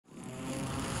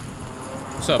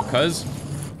What's up, cuz?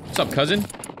 What's up, cousin?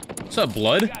 What's up,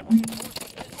 blood?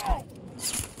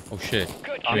 Oh shit.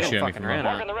 He shooting me from ran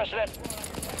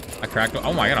above. I cracked.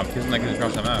 Oh my god, I'm feeling like this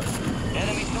across the map.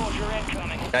 Enemy soldier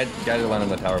incoming. Guy to land on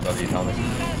the tower above you, Thomas.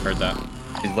 Heard that.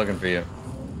 He's looking for you.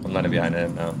 I'm landing behind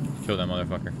him now. Kill that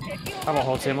motherfucker. I have a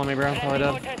whole team on me, bro. Probably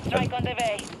dead. Strike on the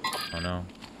way. Oh no.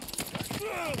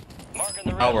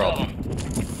 Marking the Our world. I'm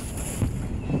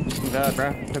dead,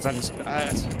 bro. Because I'm just...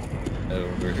 Oh,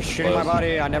 we're You're shooting my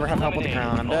body. I never have help with the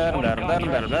crown. I'm dead. I'm dead. I'm dead.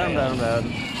 I'm dead. I'm dead. I'm dead. I'm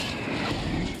dead.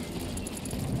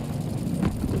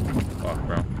 Fuck,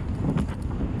 bro.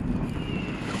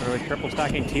 Literally triple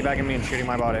stacking, teabagging me, and shooting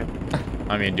my body.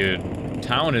 I mean, dude,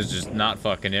 town is just not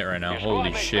fucking it right now.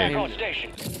 Holy shit. I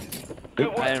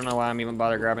don't know why I'm even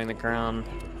bother grabbing the crown.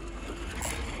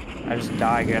 I just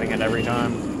die getting it every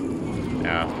time.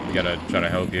 Yeah, we gotta try to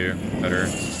help you better.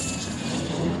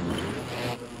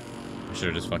 I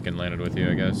should have just fucking landed with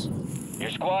you, I guess. Your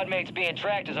squad mate's being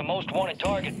tracked as a most wanted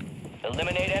target.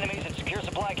 Eliminate enemies and secure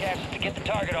supply caches to get the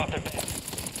target off their back. I'm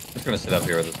just gonna sit up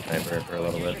here with a sniper for a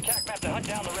little Use your bit. attack map to hunt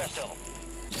down the rest of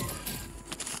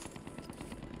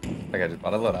them. Like I just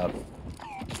bought a loadout.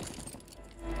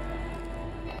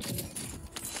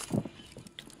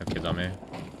 Have kids on me.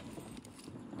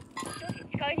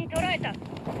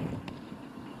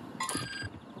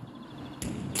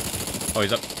 Oh,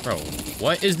 he's up. Bro,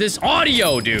 what is this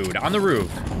audio, dude? On the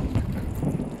roof.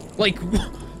 Like,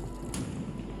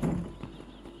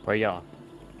 Where y'all?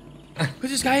 but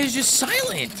this guy is just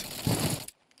silent.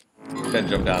 Then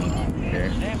jump down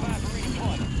here. Stand by for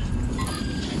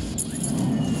redeployment.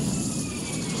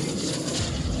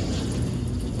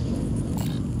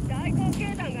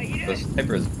 The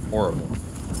sniper is horrible.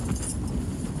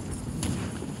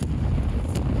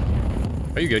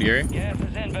 Are you good, Gary? Gas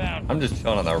is inbound. I'm just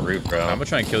chilling on the roof, bro. I'm gonna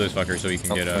try and kill this fucker so he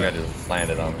can Oh, get some guy just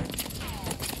landed on me.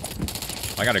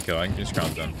 I gotta kill. I can just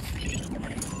crown's done.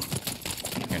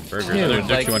 And burgers. Dude,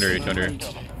 They're like- 200, 200.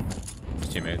 His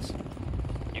teammates.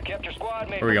 You kept your squad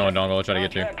mate. Where we going, Dongle? I'll try to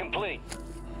get Contract you. complete.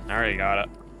 I already got it.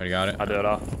 Already got it? I'll do it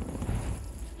all.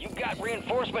 You got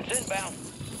reinforcements inbound.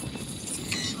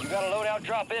 You got a loadout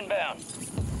drop inbound.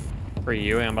 For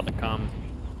you, I'm about to come.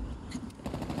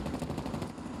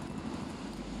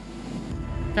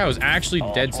 That was actually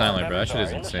All dead squad silent, bro. That shit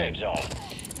members is are in the safe insane.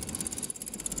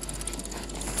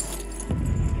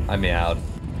 zone. I'm out.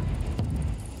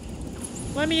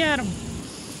 Let me at him.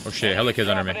 Oh shit, hella kids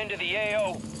under Dropping me. into the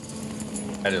AO.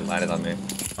 I just landed on me.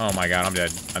 Oh my god, I'm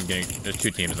dead. I'm getting. There's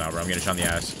two teams now, bro. I'm getting shot in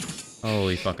the ass.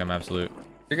 Holy fuck, I'm absolute.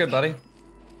 You're good, buddy.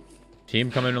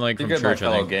 Team coming like You're from good, my church, I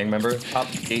fellow think. gang member. Top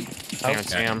gate. Hang on, House.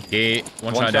 Sam. Gate.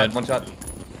 One shot shot, dead. one shot. Be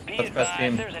That's the best advised,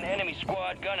 team. there's an enemy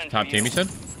squad gunning Top for team, you. you said?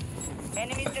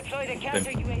 Enemies deployed a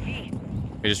counter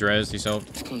UAV. He just rezzed, he sold.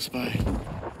 It's close by.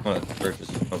 I'm gonna purchase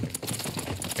smoke.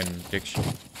 Fucking dick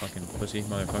fucking pussy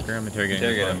motherfucker. I'm interrogating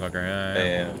this Interrogate him. motherfucker.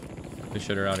 Yeah. This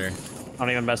shitter out here. Not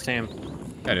even best team.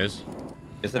 That is.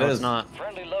 Yes, it No, is. it's not.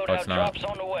 Friendly it's loadout not. drops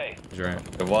on the way. He's right.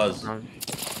 It was. Um,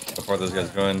 Before those guys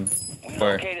joined. We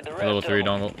Where? located the rest Level of 3 them.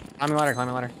 dongle. Climb a ladder, climb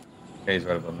a ladder. Okay, he's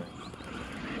right above me.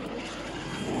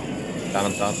 Down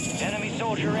on top. Enemy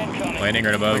soldier incoming. Landing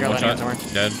right above. I got One shot.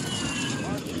 landing Dead.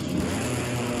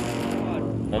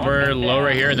 One more low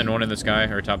right here, and then one in the sky,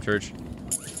 or top church.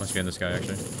 Must be in the sky,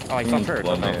 actually. Oh, I top church.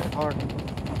 Blow me. Oh,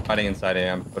 Fighting inside A,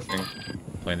 I'm pushing.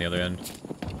 Playing the other end.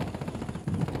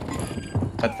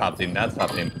 That's top team, that's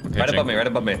top team. Right Pitching. above me, right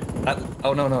above me. That,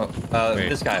 oh, no, no. Wait.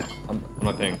 This guy. I'm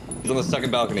not paying. He's on the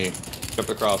second balcony. Jumped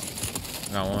across.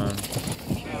 Got one.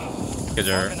 Kids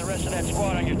are. Marking the rest of that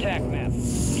squad on your tac map.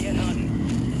 Get hunting.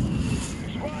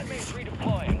 Your squad mates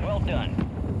redeploying. Well done.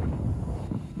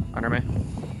 under me.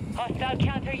 Hostile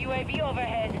counter UAV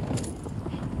overhead.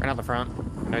 Right out the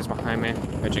front. No, he's behind me.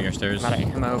 Pitching your stairs. I'm out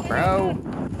of ammo, bro.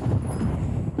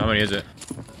 How many is it?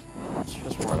 It's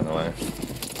just Running one. away.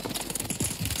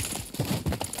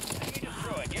 Enemy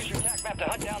destroyed. Use your tac map to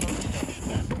hunt down the rest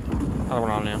of them. Another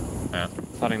one on now. Yeah.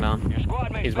 Flooding down. Your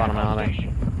squad mates He's back bottom on alley.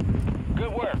 station.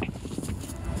 Good work.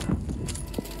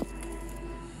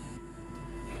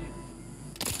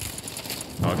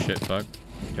 Oh shit, fuck.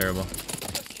 Terrible.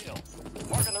 Kill.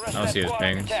 Marking the rest I don't of see that his squad on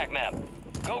your pings. tac map.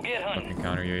 Go get hunting. Fucking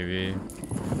counter UAV.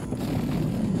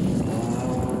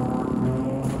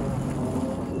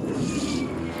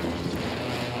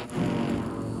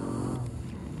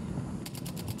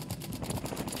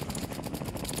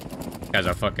 Guy's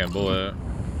a fucking bullet.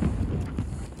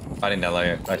 Fighting that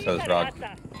layer. Next to this rock.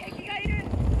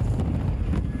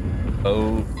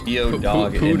 Oh, EO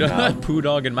dog poo, in mouth. poo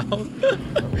dog in mouth.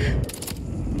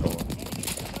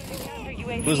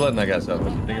 Who's letting that guy up?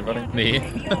 Was it thinking buddy? Me.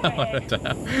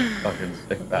 Fucking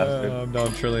sick bastard. I'm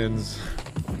down trillions.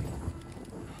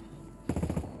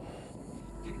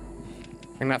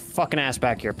 Bring that fucking ass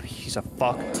back here, piece of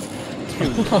fuck. Dude.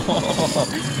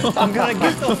 I'm gonna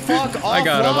get the fuck off. I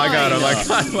got him. I got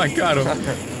him. I got him.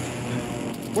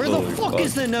 Where the fuck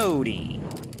is the nodie?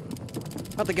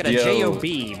 About to get a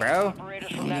JOB, bro.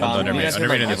 Under me and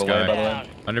in the sky.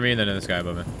 Under me and then in the sky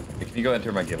above me. Can you go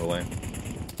enter my giveaway?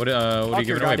 What are you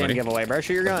giving away, buddy? Giveaway, bro.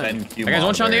 Shoot your gun. That guy's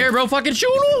one shot in the air, bro. Fucking shoot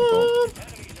him!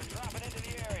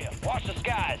 Watch the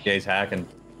skies. Yeah, he's hacking.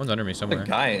 One's under me somewhere. The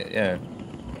guy, yeah.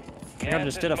 I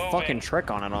just did a fucking trick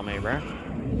on it on me, bro.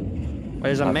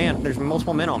 There's a man. There's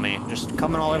multiple men on me, just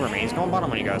coming all over me. He's going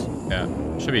bottom when he goes. Yeah,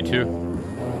 should be 2.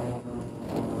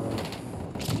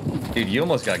 Dude, you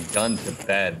almost got gunned to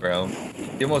bed, bro.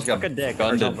 You almost got gunned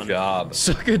to job.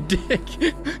 Suck a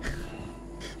dick.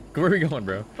 Where are we going,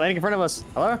 bro? Landing in front of us.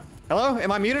 Hello? Hello?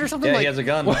 Am I muted or something? Yeah, like... he has a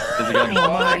gun. He has a gun.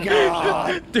 Oh my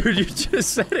god. Dude, you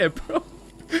just said it, bro.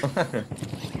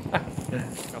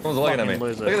 Someone's looking at me.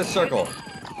 Look at this circle.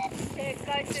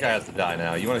 This guy has to die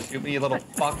now. You want to shoot me, you little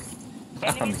fuck?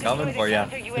 I'm coming for ya.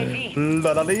 Get him, Gary.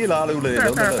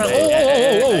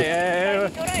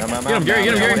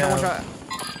 Get him, Gary.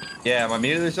 Yeah, am I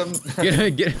muted or something? Get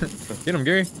him,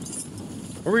 Gary.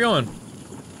 Where are we going?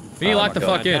 We need to lock the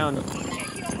fuck in.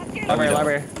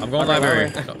 Library. I'm going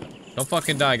library. Don't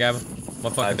fucking die, Gavin. I'm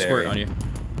gonna fucking squirt on you.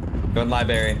 Going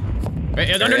library.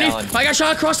 Right, underneath. I got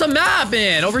shot across the map,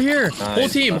 man. Over here.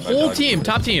 Nice. Whole team.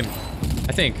 Top team.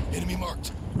 I think. Enemy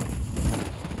marked.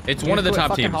 It's one of the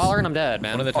top teams. Holler and I'm dead,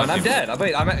 man. One of the top teams. I'm dead.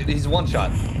 Wait, he's one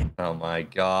shot. Oh my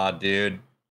god, dude.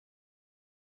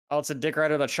 Oh, it's a dick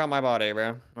rider that shot my body,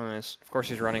 bro. Nice. Of course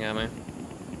he's running at me.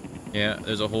 Yeah,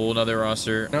 there's a whole other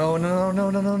roster. No.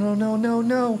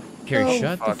 Carrie,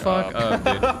 shut the fuck up,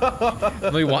 dude. I'm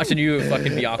really watching you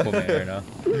fucking be Aquaman right now.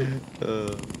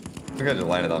 I think I just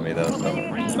landed on me though, so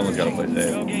someone's gotta play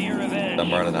safe.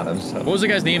 I'm running at him. So. What was the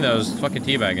guy's name that was fucking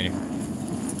teabagging you?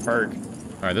 Ferg.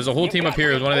 Alright, there's a whole team up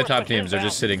here with one of the top teams. They're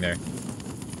just sitting there.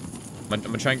 I'm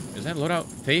gonna try. Is that loadout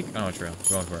fake? Oh, it's real.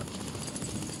 We're going for it.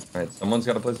 Alright, someone's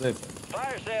gotta play safe.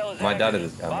 Might die to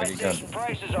this guy. Might get gunned.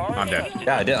 I'm dead.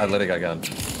 Yeah, I did. I literally got gunned.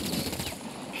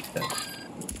 Dead.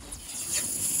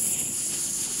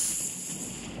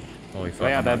 Holy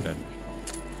fuck, I'm dead.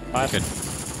 Good.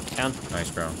 Down.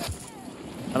 Nice, bro.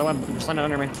 Another one just landed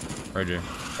under me. Where'd you?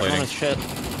 On his shit.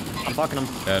 I'm fucking him.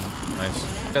 Dead. Nice.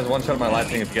 You guys one shot of my last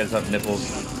thing if you guys have nipples.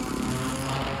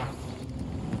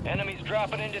 Enemies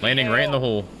dropping into landing right in the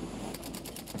hole.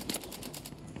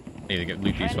 Need to get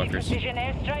loot these fuckers.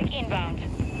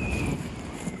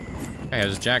 Hey,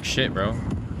 this jack shit, bro.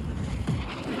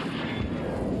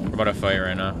 We're about to fight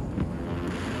right now.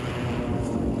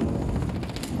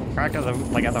 Crack at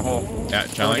the hole. Yeah,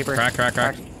 challenge.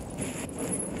 Crack.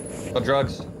 No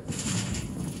drugs.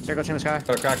 Circle in the sky.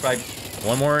 Got a crack bag.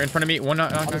 One more in front of me. One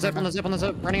not. On the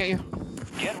zip, running at you.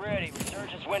 Get ready.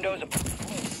 Resurgence windows.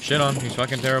 Shit on. He's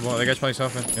fucking terrible. That guy's probably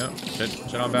suffering. Yep.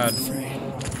 Shit on bad.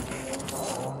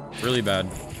 Really bad.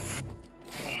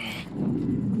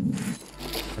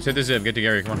 Let's hit the zip. Get to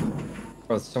Gary. Come on.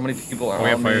 Bro, so many people are we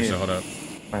have on fire, me. so hold up.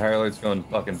 My hair alert's going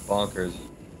fucking bonkers.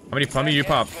 How many you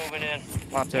pop?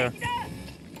 Pop 2.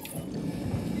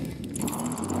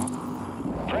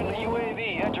 Friendly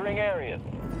UAV entering area.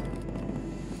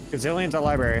 Gazillion's at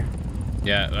library.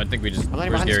 Yeah, I think we just. I'm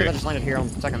landing behind this guy that just landed here on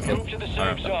second. Move to the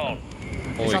safe zone.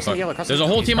 Holy fuck. There's a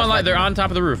whole team on light. They're on top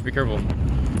of the roof. Be careful.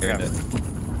 Yeah.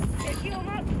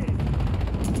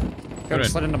 Go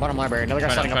slid in the bottom library. Another guy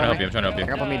sliding up on me. I'm trying to help you.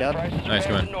 They're up on me, dead. Nice,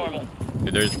 come on.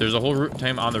 Dude, there's a whole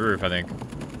team on the roof, I think.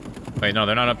 Wait, no,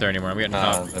 they're not up there anymore. I'm getting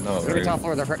top. They're getting top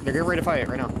floor. They're getting ready to fight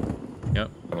right now.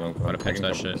 Yep. I'm gonna pinch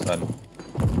that shit.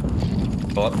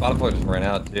 Bottom floor just ran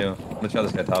out too. I'm gonna try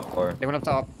this guy top floor. They went up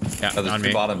top. Yeah, oh, there's on two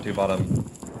me. bottom.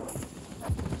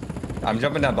 I'm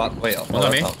jumping down bottom. Wait, one's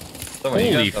on me.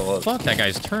 Holy fuck, that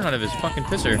guy's turned out of his fucking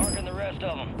pisser.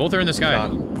 Both are in the sky.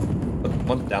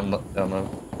 One's down low.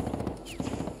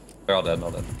 They're all dead,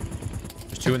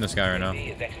 There's 2 in the sky right now.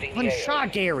 One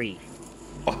shot, Gary.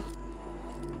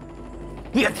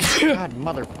 God,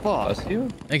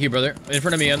 motherfucker. Thank you, brother. In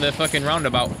front of me on the fucking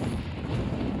roundabout.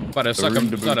 About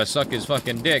to suck his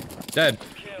fucking dick. Dead.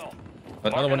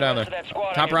 Another one down there.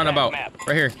 Top roundabout.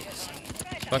 Right here.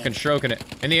 Fucking stroking it.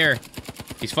 In the air.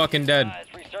 He's fucking dead.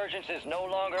 Resurgence is no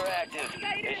longer active.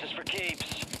 This is for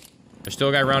keeps. There's still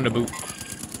a guy roundabout.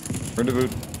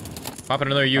 Popping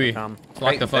another UE.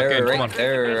 Lock the fuck in. Come on.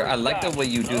 There. I like the way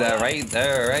you do that right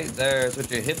there.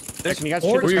 With your hips.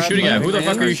 Who are you shooting at? Who the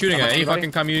fuck are you shooting at? Any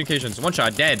fucking communications. One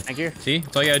shot. Dead. Thank you. See?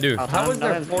 That's all you gotta do. How is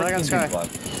there 14 people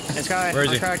left? This guy. Where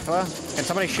is he? Cracked. Hello? Can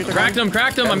somebody shoot the Cracked him.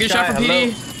 I'm getting shot from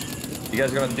PD. You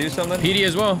guys gonna do something? PD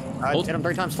as well. I hit him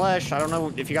 3 times slash. I don't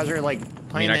know if you guys are like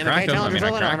playing I the cracked MK him. I mean, I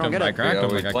challenge. I don't get it. cracked him. I Are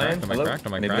cracked him. we I playing? cracked him. I Hello? cracked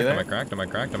him. I cracked him. I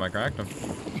cracked him. I cracked him.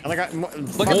 I got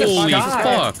Look at the Holy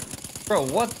sky. fuck! Bro,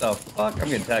 what the fuck? I'm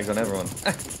getting tagged on everyone.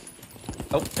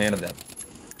 Oh, and I'm dead.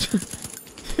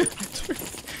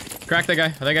 Crack that guy.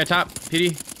 That guy top.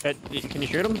 PD. Can you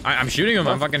shoot him? I'm shooting him.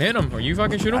 I'm fucking hitting him. Are you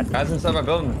fucking shooting him? Guys inside my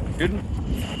building. Shooting.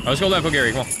 Oh, let's go left. Go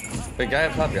Gary. Come on. Wait, guy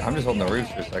up top here. I'm just holding the roof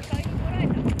for a second.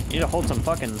 You need to hold some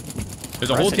fucking. There's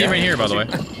a whole team right here, by the way.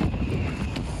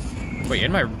 Wait,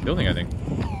 in my building, I think.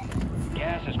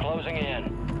 Gas is closing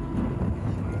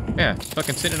in. Yeah,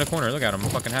 fucking sitting in a corner. Look at him. I'm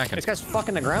fucking hacking. This guy's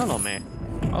fucking the ground on me.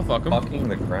 I'll fuck him. Fucking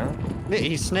the ground? Yeah,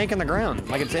 he's snaking the ground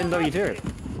like it's NW2.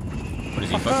 What is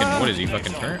he fucking? What is he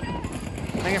fucking turn?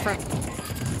 Hang in front.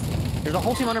 There's a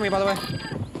whole team under me, by the way.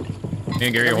 Me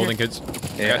and Gary are holding kids.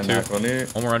 Yeah, I got two.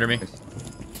 One more under me.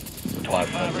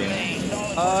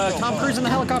 Tom Cruise in the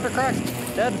helicopter cracked.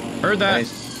 Dead. Heard that.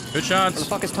 Nice. Good Where shots. the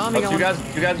fuck is Tommy Oh, going? you guys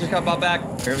just got bought back.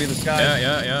 We're gonna be in the sky.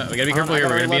 Yeah. We gotta be careful here.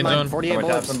 We're gonna be in zone. 48 I'm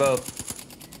gonna tap bullets. them both.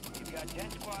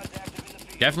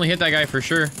 Definitely hit that guy for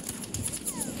sure.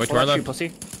 Which What one about you, left?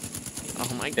 pussy?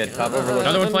 Oh my Yeah, god. top overlook.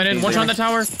 Another one flying in. One shot on the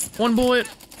tower. One bullet.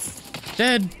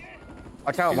 Dead.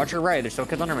 Watch out, watch your right. There's still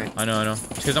kids under me. I know.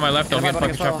 He's on my left. Don't get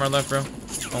fucking shot from our left, bro.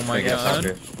 Oh my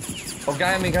god. Oh,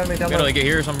 guy on me, down Gotta low. like get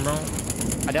here or something, bro.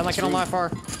 I didn't like it on my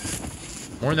far.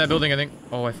 More in that building, I think.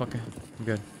 Oh, I fucking. I'm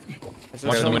good.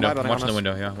 Watching the window. Watching the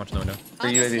window. Yeah, watching the window. For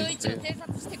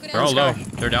UAV. They're all low.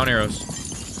 They're down arrows.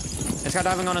 This guy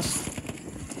diving on us.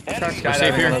 We're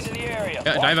safe here.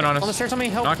 Yeah, diving on On the us. stairs on me,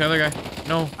 help. Knock the other guy.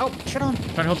 No. Oh, shit on.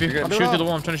 Trying to help you. You're I'm good. shooting through the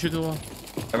wall. I'm trying to shoot through the wall.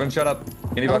 Everyone shut up.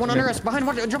 Any Another box one for under me? us,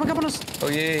 behind, jumping up on us. Oh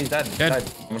yeah, he's dead. Dead.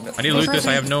 I need to loot this.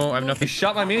 I have He nothing.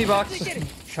 shot my mini box.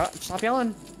 Stop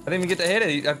yelling. I didn't even get to hit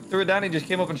it. I threw it down. He just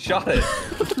came up and shot it.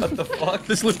 What the fuck?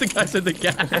 This lit the guy said the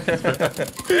gas. Top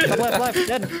left,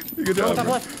 dead. Good Someone job, top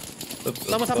bro. left.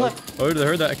 Someone top left. Oh, they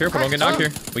heard that. Careful, don't get knocked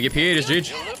here. We get PA'd, it's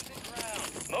Jeej.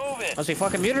 Unless he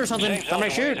fucking muted or something.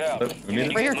 Somebody shoot. Right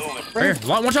here. Right here.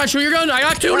 One shot, shoot your gun. I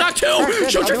got two, knock two.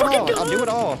 Shoot your fucking gun. I'll do it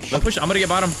all. No, push. I'm gonna get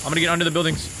bottom. I'm gonna get under the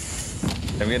buildings.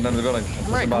 I'm getting under the building.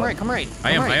 Come right.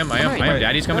 I am.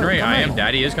 Daddy's coming right. I am.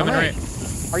 Daddy is coming right.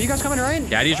 Are you guys coming right?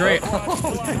 Daddy's right. Look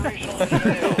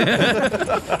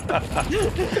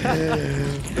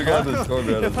at this storm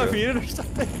down If I there. muted or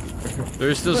something.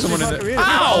 There's still someone in fucking there. muted.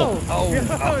 Ow! Oh,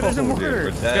 There's a dude, mortar.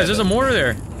 we're dead. Guys, there's a mortar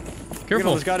there.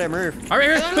 Careful. This goddamn roof. All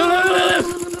right, here.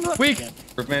 Weak.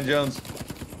 Roofman Jones.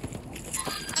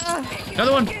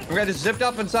 Another one. The guy just zipped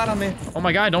up inside on me. Oh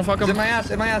my god, don't fuck He's him. in my ass,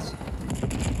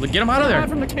 Get him out of there.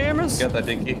 From the cameras. Got that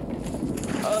dinky.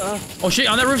 Oh shit,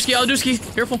 on that roof ski, Aldouski.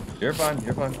 Careful. You're fine.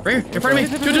 Right here, in front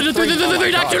of me.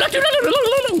 Two. Knock two.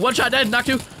 One shot dead, knock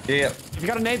two. Yeah. If you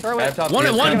got a nade, throw it.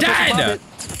 One dead.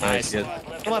 Nice. Good.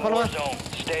 Come on.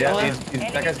 Yeah,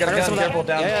 that guy's got a gun. Careful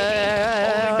down.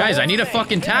 Yeah. Guys, I need a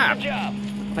fucking tap.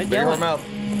 Big your mouth.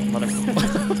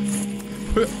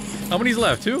 How many's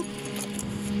left? Two?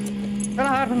 Gotta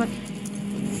hide from the.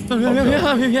 I'm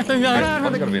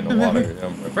gonna be in the water.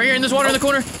 Right here in this water in the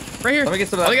corner. Right here. Let me get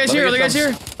some of that. Other guys here.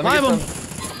 Live them.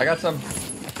 I got some.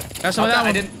 Got some of that I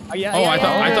one. didn't. Oh, I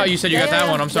thought you said you got that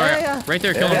one. I'm sorry. Right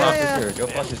there, kill him, bro. Go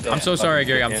fuck yourself. I'm so sorry,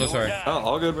 Gary. I'm so sorry. Oh,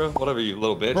 all good, bro. Whatever, you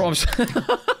little bitch. Bro,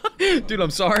 dude,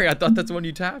 I'm sorry. I thought that's the one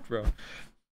you tapped, bro.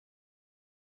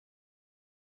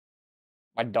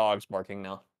 My dog's barking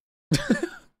now.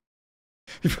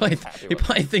 He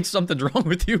probably thinks something's wrong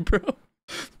with you, bro.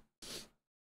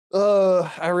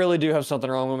 I really do have something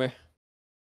wrong with me.